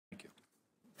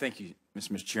Thank you,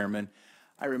 Mr. Chairman.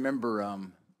 I remember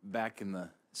back in the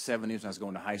 70s when I was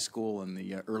going to high school, and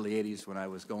the early 80s when I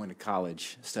was going to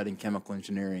college studying chemical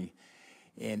engineering,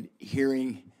 and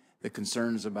hearing the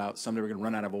concerns about someday we're going to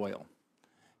run out of oil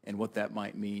and what that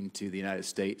might mean to the United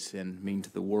States and mean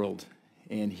to the world.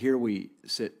 And here we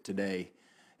sit today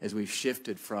as we've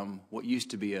shifted from what used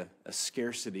to be a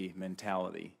scarcity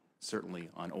mentality, certainly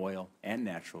on oil and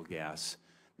natural gas,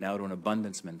 now to an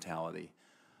abundance mentality.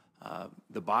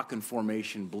 The Bakken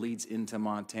Formation bleeds into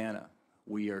Montana.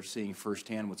 We are seeing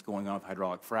firsthand what's going on with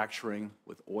hydraulic fracturing,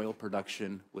 with oil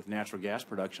production, with natural gas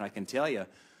production. I can tell you,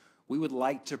 we would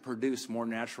like to produce more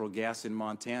natural gas in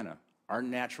Montana. Our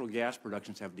natural gas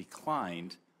productions have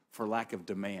declined for lack of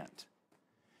demand.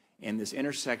 And this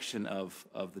intersection of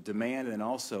the demand and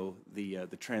also the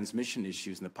transmission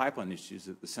issues and the pipeline issues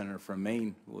that the senator from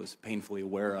Maine was painfully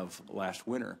aware of last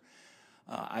winter,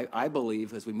 I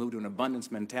believe as we move to an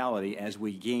abundance mentality, as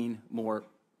we gain more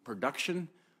production,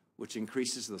 which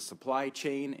increases the supply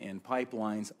chain and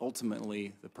pipelines,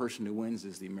 ultimately the person who wins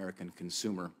is the American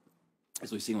consumer,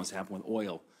 as we've seen what's happened with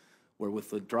oil, where with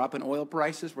the drop in oil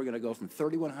prices, we're going to go from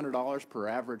 $3,100 per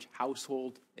average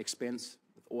household expense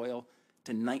with oil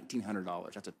to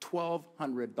 $1,900. That's a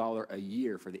 $1,200 a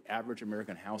year for the average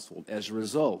American household as a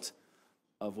result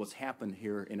of what's happened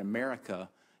here in America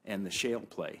and the shale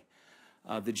play.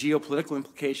 The geopolitical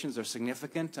implications are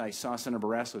significant. I saw Senator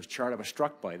Barrasso's chart. I was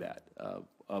struck by that,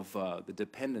 of the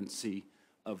dependency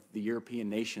of the European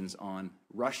nations on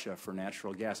Russia for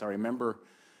natural gas. I remember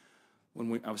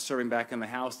when I was serving back in the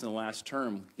House in the last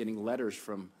term, getting letters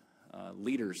from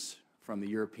leaders from the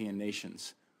European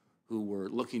nations who were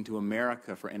looking to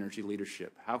America for energy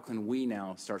leadership. How can we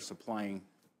now start supplying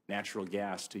natural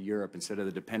gas to Europe instead of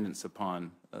the dependence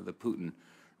upon the Putin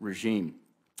regime?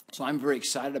 So I'm very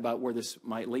excited about where this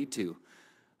might lead to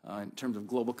in terms of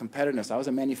global competitiveness. I was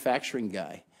a manufacturing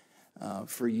guy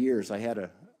for years. I had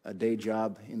a day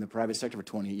job in the private sector for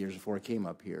 20 years before I came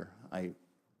up here. I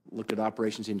looked at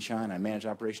operations in China. I managed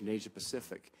operations in Asia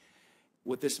Pacific.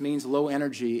 What this means, low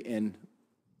energy and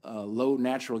low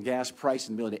natural gas price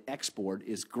and ability to export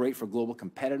is great for global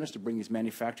competitiveness to bring these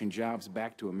manufacturing jobs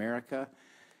back to America.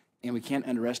 And we can't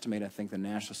underestimate, I think, the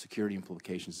national security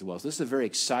implications as well. So this is a very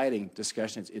exciting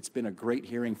discussion. It's been a great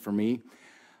hearing for me.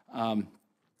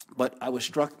 But I was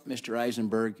struck, Mr.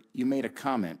 Eisenberg, you made a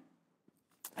comment.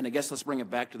 And I guess let's bring it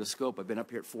back to the scope. I've been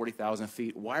up here at 40,000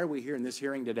 feet. Why are we here in this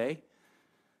hearing today?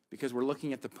 Because we're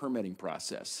looking at the permitting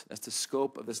process. That's the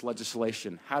scope of this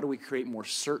legislation. How do we create more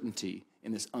certainty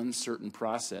in this uncertain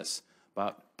process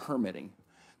about permitting?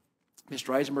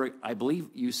 Mr. Eisenberg, I believe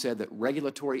you said that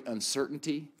regulatory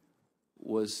uncertainty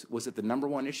was it the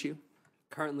 #1 issue?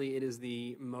 Currently, it is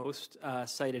the most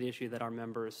cited issue that our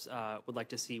members would like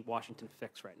to see Washington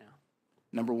fix right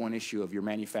now. #1 issue of your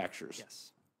manufacturers?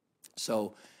 Yes.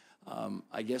 So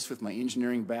I guess with my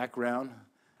engineering background,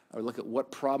 I would look at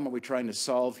what problem are we trying to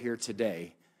solve here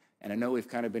today. And I know we've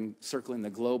kind of been circling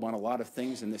the globe on a lot of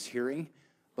things in this hearing,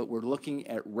 but we're looking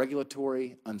at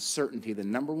regulatory uncertainty, the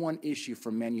 #1 issue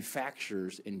for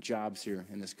manufacturers and jobs here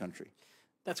in this country.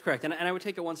 That's correct. And I would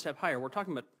take it one step higher. We're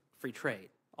talking about free trade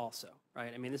also,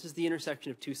 right? I mean, this is the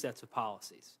intersection of two sets of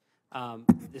policies.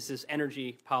 This is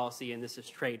energy policy and this is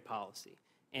trade policy.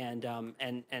 And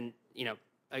you know,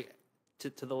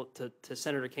 to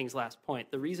Senator King's last point,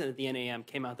 the reason that the NAM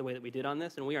came out the way that we did on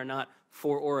this, and we are not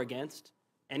for or against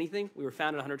anything. We were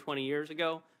founded 120 years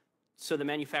ago, so the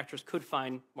manufacturers could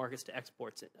find markets to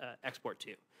export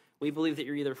to. We believe that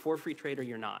you're either for free trade or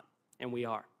you're not, and we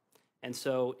are. And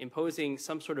so imposing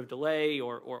some sort of delay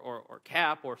or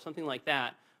cap or something like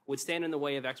that would stand in the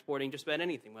way of exporting just about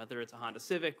anything, whether it's a Honda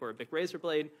Civic or a Bic razor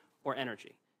blade or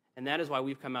energy. And that is why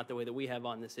we've come out the way that we have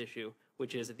on this issue,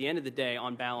 which is at the end of the day,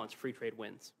 on balance, free trade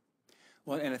wins.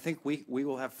 Well, and I think we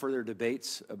will have further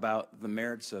debates about the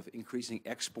merits of increasing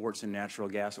exports in natural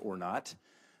gas or not.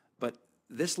 But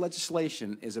this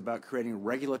legislation is about creating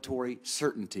regulatory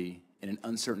certainty in an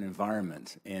uncertain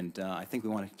environment. And I think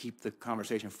we want to keep the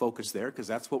conversation focused there because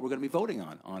that's what we're going to be voting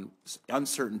on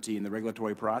uncertainty in the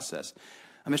regulatory process.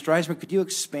 Mr. Eisenberg, could you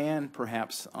expand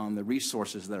perhaps on the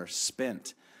resources that are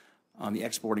spent on the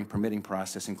exporting permitting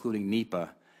process, including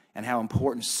NEPA, and how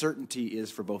important certainty is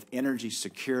for both energy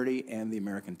security and the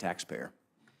American taxpayer?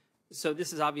 So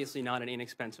this is obviously not an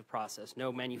inexpensive process.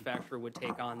 No manufacturer would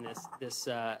take on this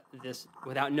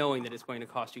without knowing that it's going to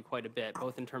cost you quite a bit,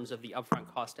 both in terms of the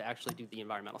upfront cost to actually do the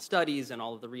environmental studies and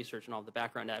all of the research and all of the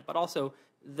background but also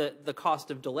the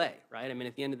cost of delay, right? I mean,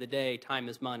 at the end of the day, time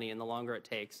is money, and the longer it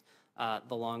takes,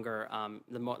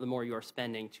 the more you are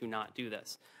spending to not do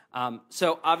this.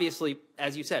 So obviously,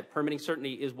 as you said, permitting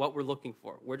certainty is what we're looking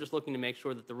for. We're just looking to make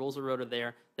sure that the rules of the road are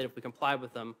there, that if we comply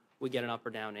with them, we get an up or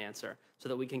down answer, so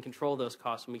that we can control those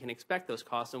costs and we can expect those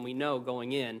costs, and we know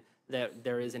going in that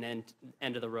there is an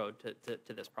end of the road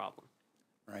to this problem.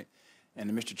 Right. And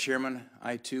Mr. Chairman,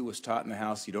 I too was taught in the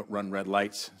House you don't run red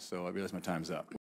lights, so I realize my time's up.